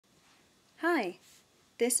Hi,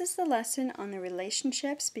 this is the lesson on the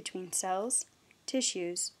relationships between cells,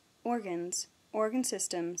 tissues, organs, organ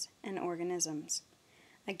systems, and organisms.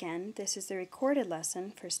 Again, this is the recorded lesson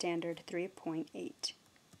for Standard 3.8.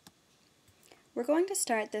 We're going to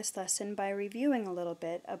start this lesson by reviewing a little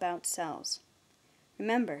bit about cells.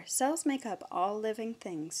 Remember, cells make up all living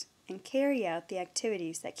things and carry out the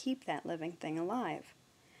activities that keep that living thing alive.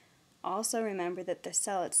 Also remember that the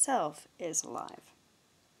cell itself is alive.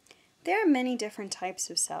 There are many different types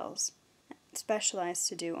of cells, specialized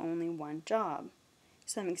to do only one job.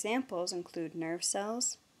 Some examples include nerve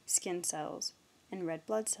cells, skin cells, and red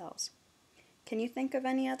blood cells. Can you think of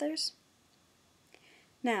any others?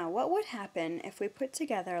 Now, what would happen if we put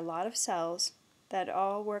together a lot of cells that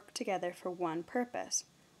all work together for one purpose?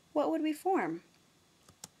 What would we form?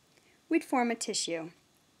 We'd form a tissue.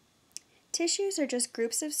 Tissues are just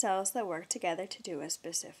groups of cells that work together to do a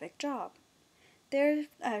specific job. There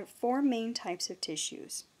are four main types of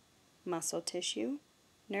tissues: muscle tissue,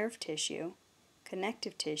 nerve tissue,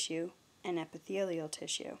 connective tissue, and epithelial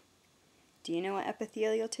tissue. Do you know what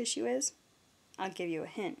epithelial tissue is? I'll give you a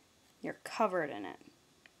hint. You're covered in it.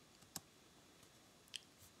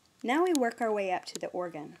 Now we work our way up to the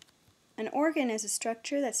organ. An organ is a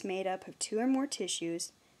structure that's made up of two or more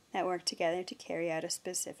tissues that work together to carry out a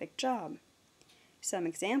specific job. Some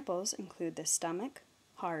examples include the stomach,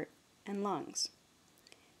 heart, and lungs.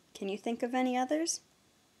 Can you think of any others?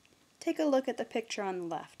 Take a look at the picture on the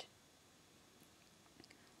left.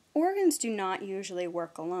 Organs do not usually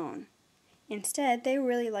work alone. Instead, they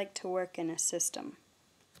really like to work in a system.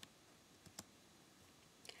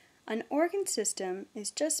 An organ system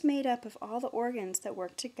is just made up of all the organs that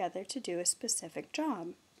work together to do a specific job.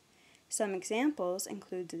 Some examples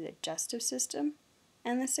include the digestive system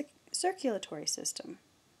and the circulatory system.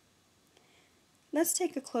 Let's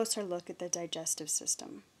take a closer look at the digestive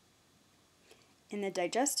system. In the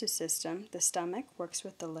digestive system, the stomach works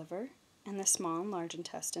with the liver and the small and large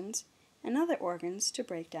intestines and other organs to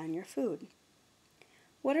break down your food.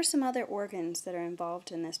 What are some other organs that are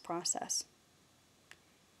involved in this process?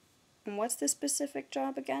 And what's the specific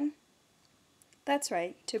job again? That's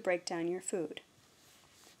right, to break down your food.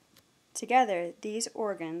 Together, these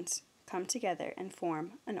organs come together and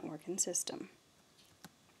form an organ system.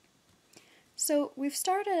 So we've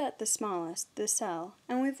started at the smallest, the cell,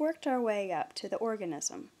 and we've worked our way up to the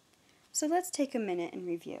organism. So let's take a minute and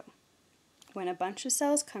review. When a bunch of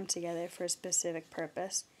cells come together for a specific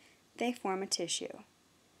purpose, they form a tissue.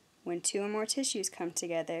 When two or more tissues come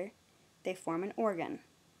together, they form an organ.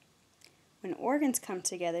 When organs come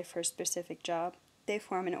together for a specific job, they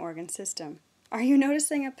form an organ system. Are you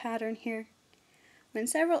noticing a pattern here? When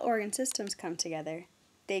several organ systems come together,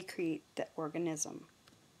 they create the organism.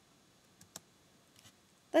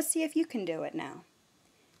 Let's see if you can do it now.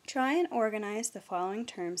 Try and organize the following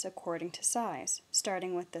terms according to size,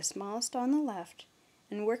 starting with the smallest on the left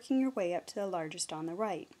and working your way up to the largest on the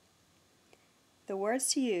right. The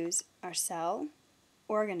words to use are cell,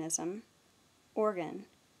 organism, organ,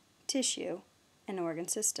 tissue, and organ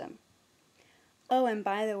system. Oh, and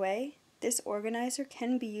by the way, this organizer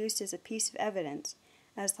can be used as a piece of evidence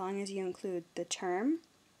as long as you include the term,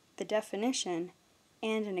 the definition,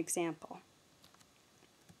 and an example.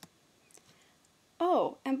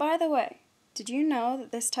 Oh, and by the way, did you know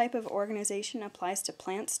that this type of organization applies to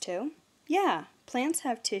plants too? Yeah, plants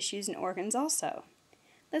have tissues and organs also.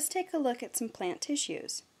 Let's take a look at some plant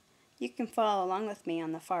tissues. You can follow along with me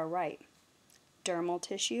on the far right. Dermal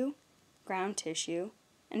tissue, ground tissue,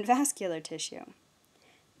 and vascular tissue.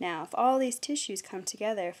 Now, if all these tissues come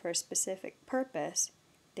together for a specific purpose,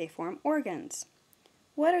 they form organs.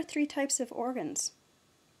 What are three types of organs?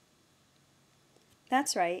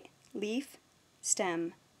 That's right, leaf,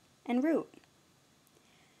 stem, and root.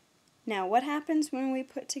 Now, what happens when we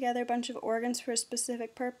put together a bunch of organs for a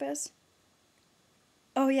specific purpose?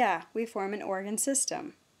 Oh yeah, we form an organ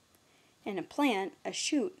system. In a plant, a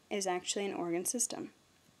shoot is actually an organ system.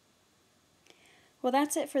 Well,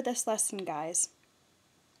 that's it for this lesson, guys.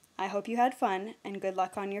 I hope you had fun, and good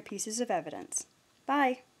luck on your pieces of evidence.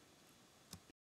 Bye!